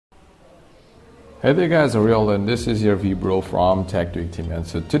Hey there guys, Ariel, and this is your V-Bro from Tech Tweak Team. And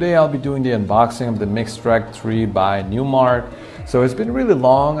so today I'll be doing the unboxing of the Mixtrack 3 by Numark. So it's been really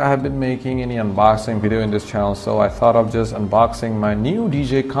long. I haven't been making any unboxing video in this channel, so I thought of just unboxing my new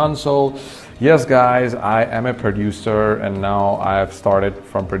DJ console. Yes guys, I am a producer and now I've started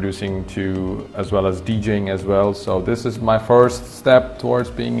from producing to as well as DJing as well. So this is my first step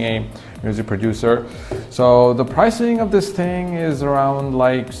towards being a music producer. So the pricing of this thing is around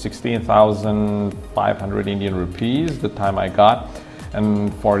like 16,500 Indian rupees the time I got.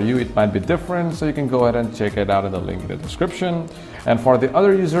 And for you it might be different, so you can go ahead and check it out in the link in the description. And for the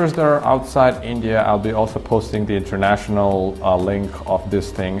other users that are outside India, I'll be also posting the international link of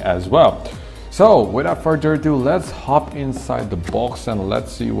this thing as well. So without further ado, let's hop inside the box and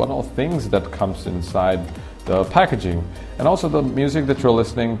let's see what all things that comes inside the packaging. And also the music that you're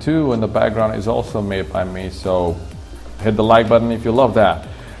listening to in the background is also made by me, so hit the like button if you love that.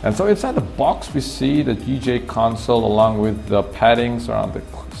 And so inside the box we see the DJ console along with the paddings around the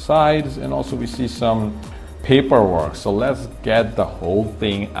sides, and also we see some paperwork. So let's get the whole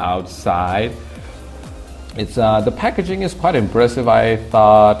thing outside. It's the packaging is quite impressive. I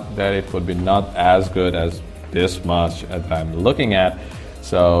thought that it would be not as good as this much as I'm looking at,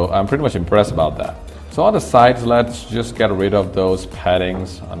 so I'm pretty much impressed about that. So on the sides, let's just get rid of those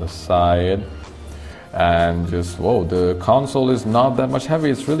paddings on the side. And just, whoa, the console is not that much heavy.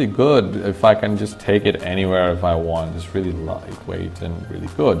 It's really good if I can just take it anywhere if I want. It's really lightweight and really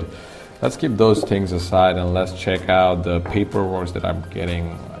good. Let's keep those things aside and let's check out the paperwork that I'm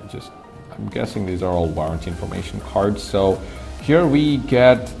getting. I'm guessing these are all warranty information cards. So here we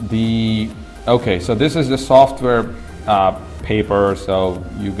get the, okay, so this is the software paper. So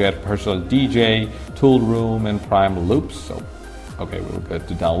you get personal DJ, tool room, and prime loops. So okay, we'll get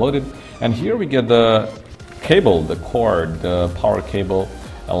to download it. And here we get the cable, the cord, the power cable,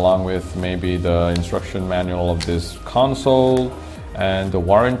 along with maybe the instruction manual of this console and the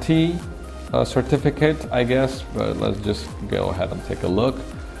warranty certificate, I guess. But let's just go ahead and take a look.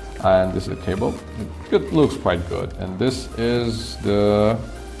 And this is the cable. It looks quite good. And this is the,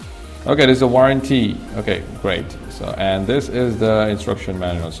 okay, this is the warranty. Okay, great. So, and this is the instruction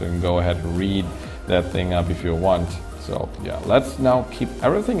manual. So you can go ahead and read that thing up if you want. So yeah, let's now keep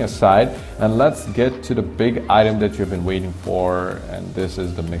everything aside and let's get to the big item that you've been waiting for, and this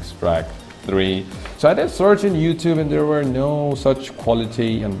is the Mixtrack 3. So I did search in YouTube and there were no such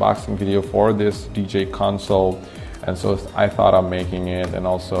quality unboxing video for this DJ console, and so I thought of making it, and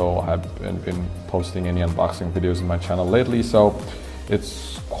also I haven't been posting any unboxing videos in my channel lately, so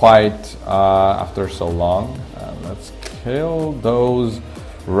it's quite after so long. Let's kill those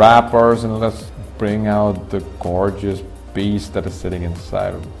wrappers and let's bring out the gorgeous beast that is sitting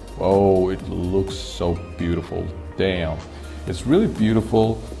inside. Oh, it looks so beautiful. Damn, it's really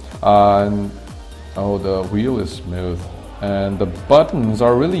beautiful. And oh, the wheel is smooth and the buttons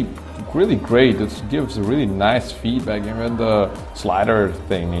are really great. It gives a really nice feedback. Even the slider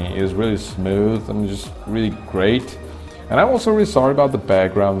thingy is really smooth and just really great. And I'm also really sorry about the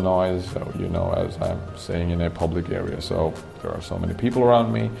background noise, so, you know, as I'm saying in a public area, so there are so many people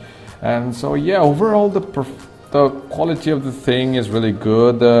around me. And so yeah, overall the quality of the thing is really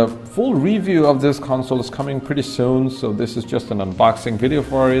good. The full review of this console is coming pretty soon, so this is just an unboxing video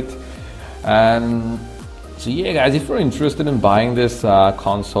for it. And so yeah guys, if you're interested in buying this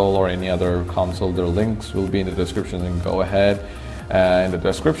console or any other console, their links will be in the description, and go ahead in the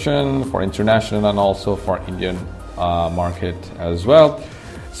description for international and also for Indian market as well.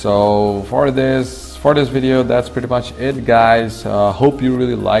 So for this video, that's pretty much it guys. Hope you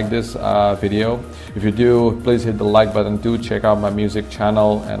really like this video. If you do, please hit the like button. Do check out my music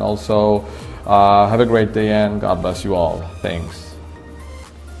channel, and also have a great day and God bless you all. Thanks.